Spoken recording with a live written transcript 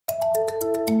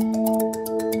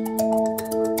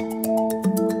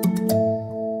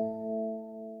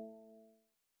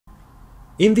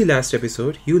In the last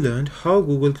episode, you learned how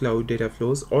Google Cloud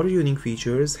Dataflow's auto-tuning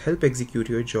features help execute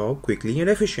your job quickly and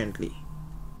efficiently.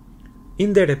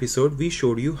 In that episode, we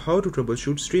showed you how to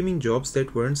troubleshoot streaming jobs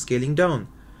that weren't scaling down.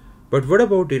 But what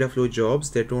about Dataflow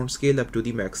jobs that don't scale up to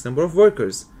the max number of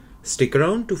workers? Stick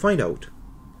around to find out.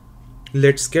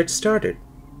 Let's get started.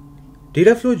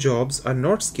 Dataflow jobs are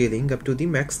not scaling up to the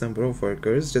max number of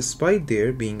workers despite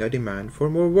there being a demand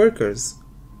for more workers.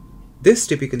 This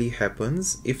typically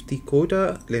happens if the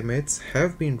quota limits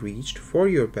have been reached for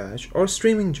your batch or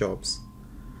streaming jobs.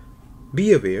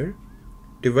 Be aware,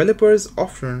 developers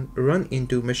often run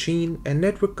into machine and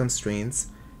network constraints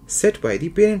set by the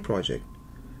parent project.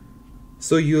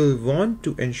 So you'll want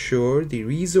to ensure the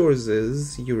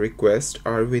resources you request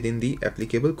are within the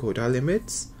applicable quota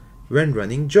limits when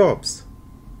running jobs.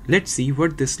 Let's see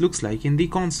what this looks like in the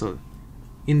console.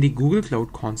 In the Google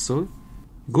Cloud console,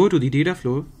 go to the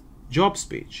Dataflow Jobs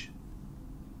page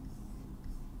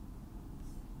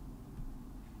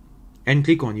and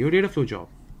click on your Dataflow job.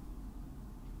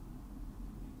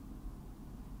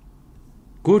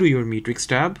 Go to your Metrics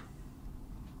tab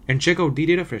and check out the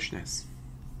data freshness.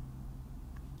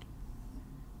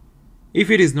 If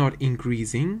it is not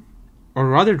increasing or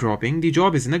rather dropping, the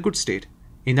job is in a good state.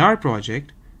 In our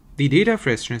project, the data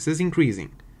freshness is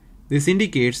increasing. This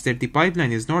indicates that the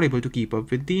pipeline is not able to keep up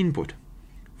with the input.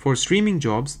 For streaming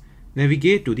jobs,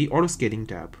 navigate to the Autoscaling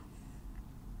tab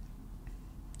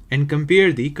and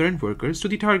compare the current workers to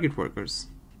the target workers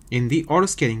in the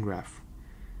Autoscaling graph.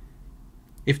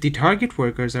 If the target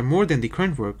workers are more than the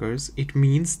current workers, it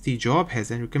means the job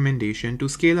has a recommendation to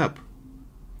scale up.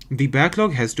 The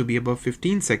backlog has to be above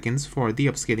 15 seconds for the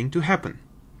upscaling to happen.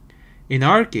 In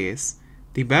our case,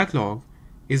 the backlog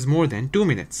is more than 2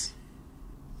 minutes.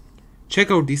 Check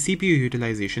out the CPU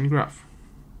utilization graph.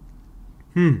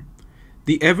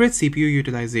 The average CPU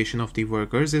utilization of the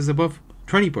workers is above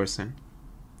 20%.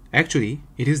 Actually,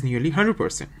 it is nearly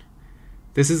 100%.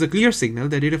 This is a clear signal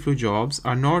that Dataflow jobs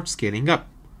are not scaling up.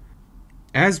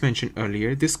 As mentioned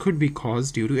earlier, this could be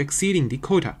caused due to exceeding the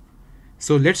quota.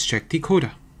 So let's check the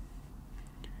quota.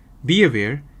 Be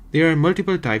aware, there are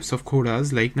multiple types of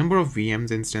quotas like number of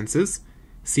VMs instances,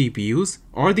 CPUs,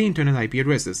 or the internal IP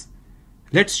addresses.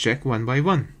 Let's check one by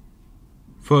one.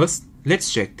 First,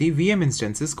 let's check the VM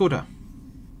instances quota.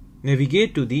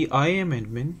 Navigate to the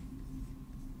IAM-admin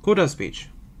quotas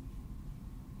page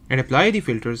and apply the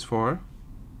filters for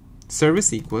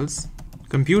service equals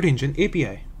compute engine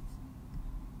API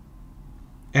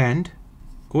and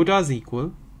quotas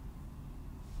equal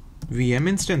VM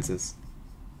instances.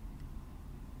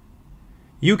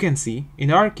 You can see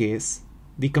in our case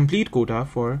the complete quota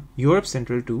for Europe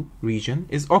Central 2 region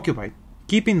is occupied.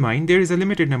 Keep in mind there is a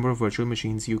limited number of virtual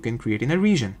machines you can create in a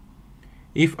region.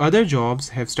 If other jobs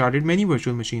have started many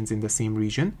virtual machines in the same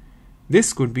region,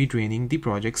 this could be draining the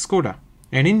project's quota,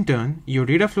 and in turn, your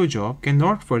Dataflow job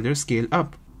cannot further scale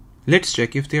up. Let's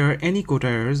check if there are any quota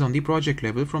errors on the project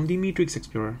level from the Metrics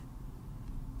Explorer.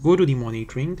 Go to the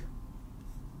Monitoring,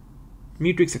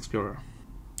 Metrics Explorer,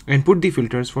 and put the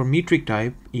filters for metric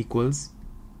type equals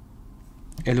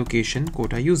allocation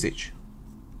quota usage.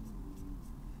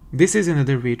 This is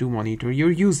another way to monitor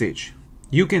your usage.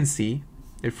 You can see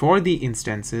that for the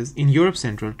instances in Europe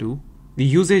Central 2, the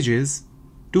usage is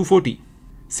 240.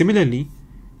 Similarly,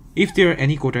 if there are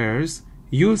any quota errors,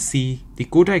 you'll see the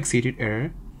quota exceeded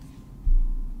error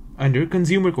under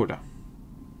consumer quota.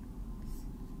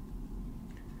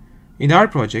 In our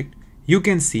project, you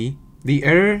can see the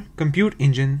error compute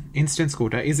engine instance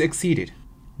quota is exceeded.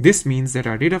 This means that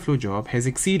our Dataflow job has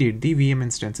exceeded the VM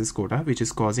instances quota, which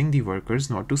is causing the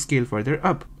workers not to scale further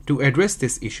up. To address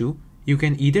this issue, you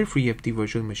can either free up the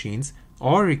virtual machines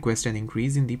or request an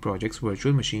increase in the project's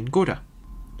virtual machine quota.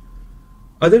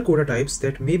 Other quota types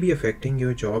that may be affecting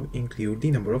your job include the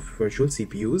number of virtual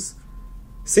CPUs,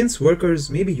 since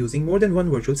workers may be using more than one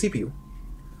virtual CPU.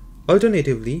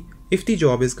 Alternatively, if the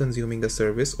job is consuming a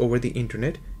service over the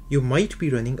internet, you might be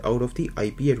running out of the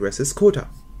IP addresses quota.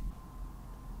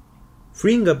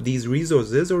 Freeing up these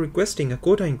resources or requesting a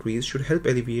quota increase should help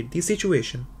alleviate the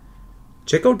situation.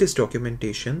 Check out this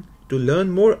documentation to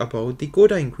learn more about the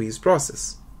quota increase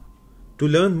process. To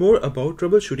learn more about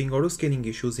troubleshooting autoscaling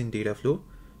issues in Dataflow,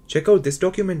 check out this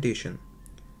documentation.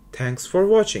 Thanks for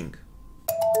watching.